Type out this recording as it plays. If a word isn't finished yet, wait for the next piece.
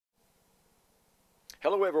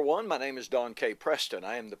Hello everyone, my name is Don K. Preston.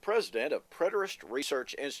 I am the president of Preterist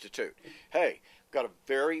Research Institute. Hey, I've got a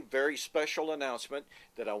very special announcement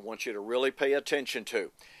that I want you to really pay attention to.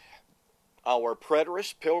 Our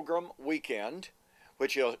Preterist Pilgrim Weekend,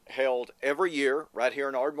 which is held every year right here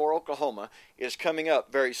in Ardmore, Oklahoma, is coming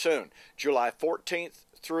up very soon, July 14th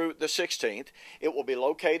through the 16th. It will be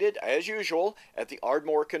located, as usual, at the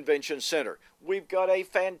Ardmore Convention Center. We've got a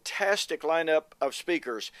fantastic lineup of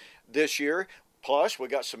speakers this year. Plus, we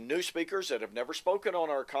got some new speakers that have never spoken on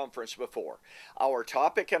our conference before. Our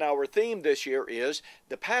topic and our theme this year is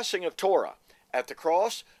the Passing of Torah, at the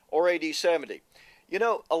cross or AD 70. You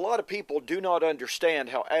know, a lot of people do not understand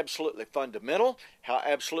how absolutely fundamental, how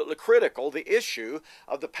absolutely critical the issue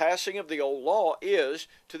of the passing of the old law is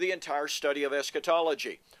to the entire study of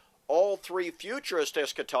eschatology. All three futurist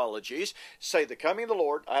eschatologies say the coming of the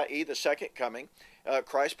Lord, i.e. the second coming,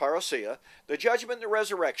 Christ parousia, the judgment and the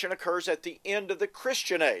resurrection occurs at the end of the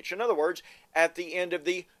Christian age. In other words, at the end of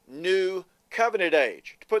the new covenant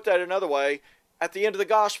age. To put that another way, at the end of the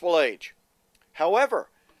gospel age. However,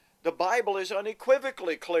 the Bible is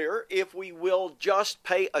unequivocally clear, if we will just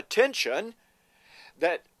pay attention,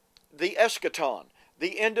 that the eschaton,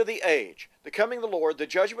 the end of the age, the coming of the Lord, the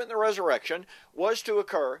judgment and the resurrection, was to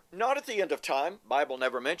occur not at the end of time, Bible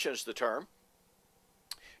never mentions the term,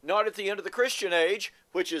 not at the end of the Christian age,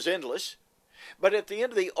 which is endless, but at the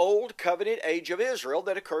end of the old covenant age of Israel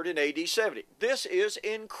that occurred in AD 70. This is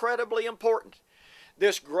incredibly important.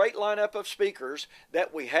 This great lineup of speakers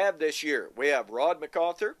that we have this year. We have Rod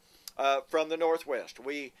MacArthur from the Northwest.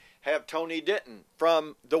 We have Tony Denton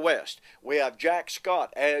from the West. We have Jack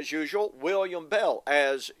Scott as usual, William Bell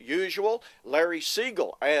as usual, Larry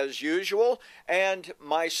Siegel as usual, and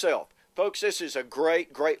myself. Folks, this is a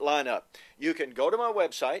great lineup. You can go to my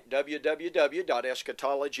website,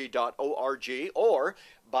 www.eschatology.org or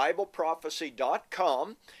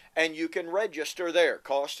BibleProphecy.com, and you can register there.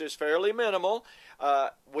 Cost is fairly minimal.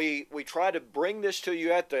 We try to bring this to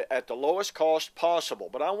you at the lowest cost possible.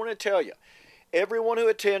 But I want to tell you, everyone who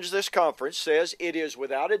attends this conference says it is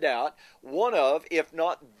without a doubt one of, if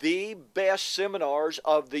not the best seminars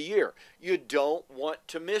of the year. You don't want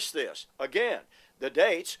to miss this. Again, the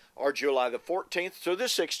dates are July the 14th through the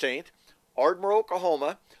 16th, Ardmore,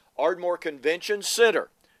 Oklahoma, Ardmore Convention Center.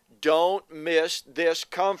 Don't miss this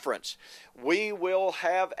conference. We will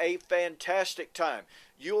have a fantastic time.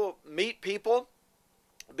 You'll meet people,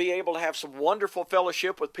 be able to have some wonderful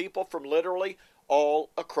fellowship with people from literally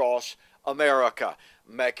all across America.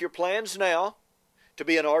 Make your plans now to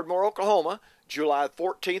be in Ardmore, Oklahoma, July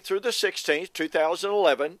 14th through the 16th,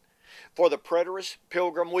 2011, for the Preterist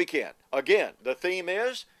Pilgrim Weekend. Again, the theme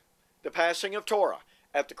is the Passing of Torah,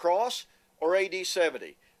 at the cross or AD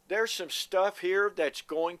 70. There's some stuff here that's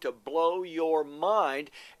going to blow your mind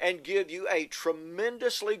and give you a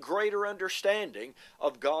tremendously greater understanding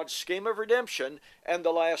of God's scheme of redemption and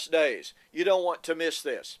the last days. You don't want to miss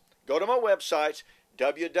this. Go to my websites,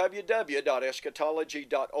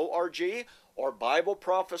 www.eschatology.org or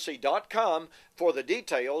BibleProphecy.com for the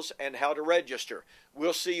details and how to register.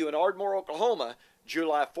 We'll see you in Ardmore, Oklahoma,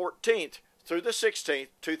 July 14th through the 16th,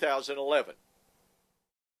 2011.